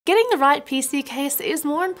Getting the right PC case is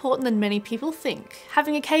more important than many people think.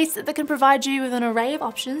 Having a case that can provide you with an array of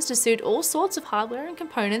options to suit all sorts of hardware and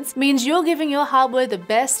components means you're giving your hardware the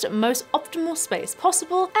best, most optimal space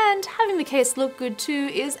possible, and having the case look good too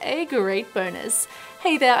is a great bonus.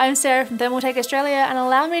 Hey there, I'm Sarah from Thermaltake Australia, and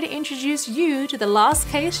allow me to introduce you to the last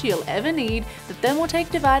case you'll ever need, the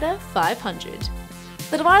Thermaltake DIVIDER 500.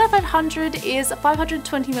 The DIVIDER 500 is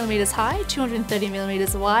 520mm high,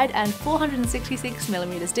 230mm wide, and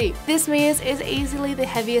 466mm deep. This means it's easily the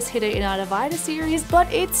heaviest hitter in our DIVIDER series,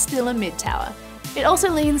 but it's still a mid-tower. It also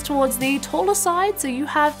leans towards the taller side, so you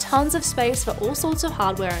have tons of space for all sorts of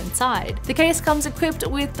hardware inside. The case comes equipped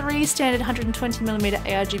with 3 standard 120mm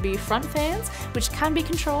ARGB front fans, which can be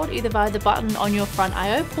controlled either via the button on your front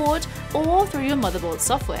I/O port or through your motherboard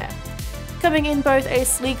software. Coming in both a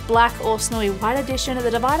sleek black or snowy white edition, the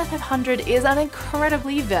DIVIDER 500 is an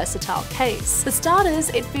incredibly versatile case. For starters,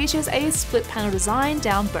 it features a split panel design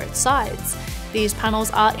down both sides. These panels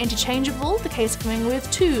are interchangeable, the case coming with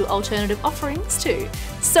 2 alternative offerings too.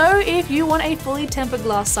 So if you want a fully tempered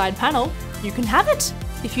glass side panel, you can have it.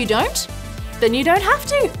 If you don't, then you don't have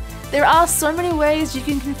to. There are so many ways you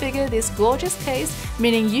can configure this gorgeous case,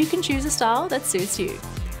 meaning you can choose a style that suits you.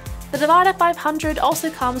 The DIVIDER 500 also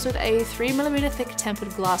comes with a 3mm thick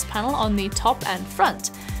tempered glass panel on the top and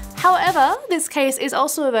front. However, this case is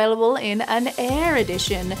also available in an Air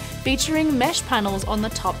edition, featuring mesh panels on the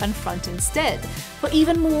top and front instead, for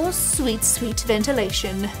even more sweet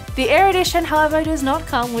ventilation. The Air edition, however, does not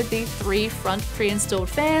come with the 3 front pre-installed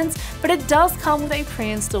fans, but it does come with a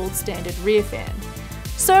pre-installed standard rear fan.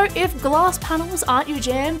 So if glass panels aren't your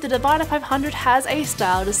jam, the DIVIDER 500 has a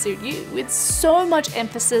style to suit you, with so much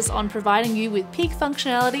emphasis on providing you with peak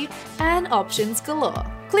functionality and options galore.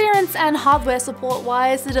 Clearance and hardware support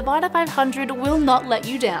wise, the DIVIDER 500 will not let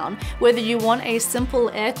you down, whether you want a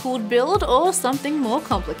simple air-cooled build or something more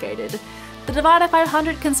complicated. The DIVIDER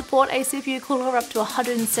 500 can support a CPU cooler up to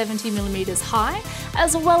 170mm high,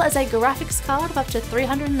 as well as a graphics card of up to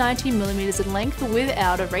 390mm in length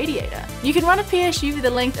without a radiator. You can run a PSU with a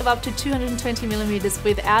length of up to 220mm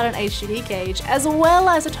without an HDD cage, as well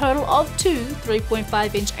as a total of 2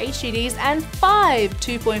 3.5-inch HDDs and 5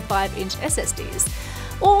 2.5-inch SSDs.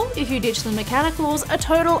 Or, if you ditch the mechanicals, a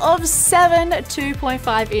total of 7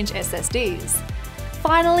 2.5-inch SSDs.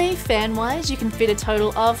 Finally, fan-wise, you can fit a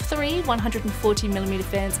total of 3 140mm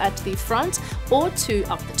fans at the front or 2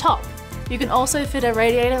 up the top. You can also fit a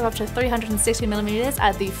radiator of up to 360mm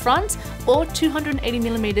at the front or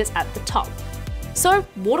 280mm at the top. So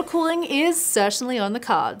water cooling is certainly on the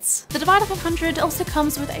cards. The DIVIDER 500 also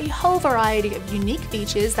comes with a whole variety of unique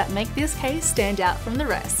features that make this case stand out from the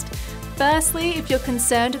rest. Firstly, if you're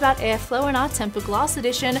concerned about airflow in our tempered glass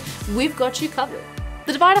edition, we've got you covered.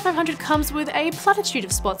 The DIVIDER 500 comes with a plethora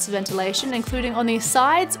of spots of ventilation, including on the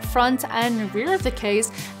sides, front and rear of the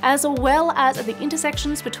case, as well as at the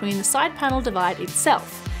intersections between the side panel divide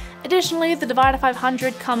itself. Additionally, the DIVIDER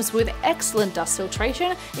 500 comes with excellent dust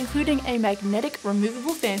filtration, including a magnetic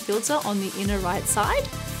removable fan filter on the inner right side,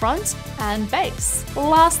 front and base.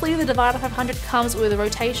 Lastly, the DIVIDER 500 comes with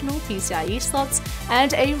rotational PCIe slots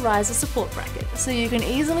and a riser support bracket, so you can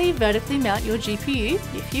easily vertically mount your GPU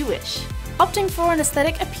if you wish. Opting for an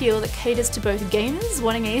aesthetic appeal that caters to both gamers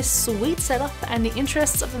wanting a sweet setup and the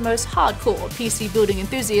interests of the most hardcore PC building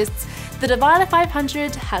enthusiasts, the DIVIDER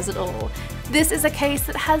 500 has it all. This is a case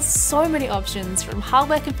that has so many options, from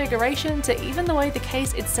hardware configuration to even the way the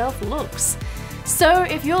case itself looks. So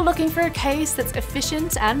if you're looking for a case that's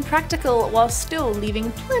efficient and practical while still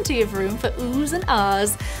leaving plenty of room for oohs and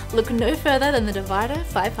ahs, look no further than the DIVIDER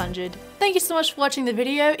 500. Thank you so much for watching the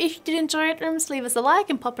video. If you did enjoy it, remember to leave us a like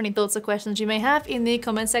and pop any thoughts or questions you may have in the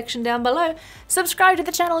comment section down below. Subscribe to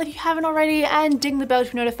the channel if you haven't already, and ding the bell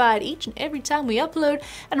to be notified each and every time we upload.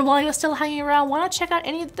 And while you're still hanging around, why not check out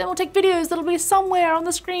any of the Thermaltake videos that'll be somewhere on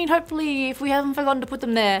the screen, hopefully, if we haven't forgotten to put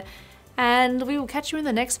them there. And we will catch you in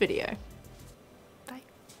the next video. Bye.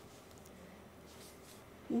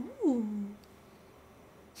 Ooh.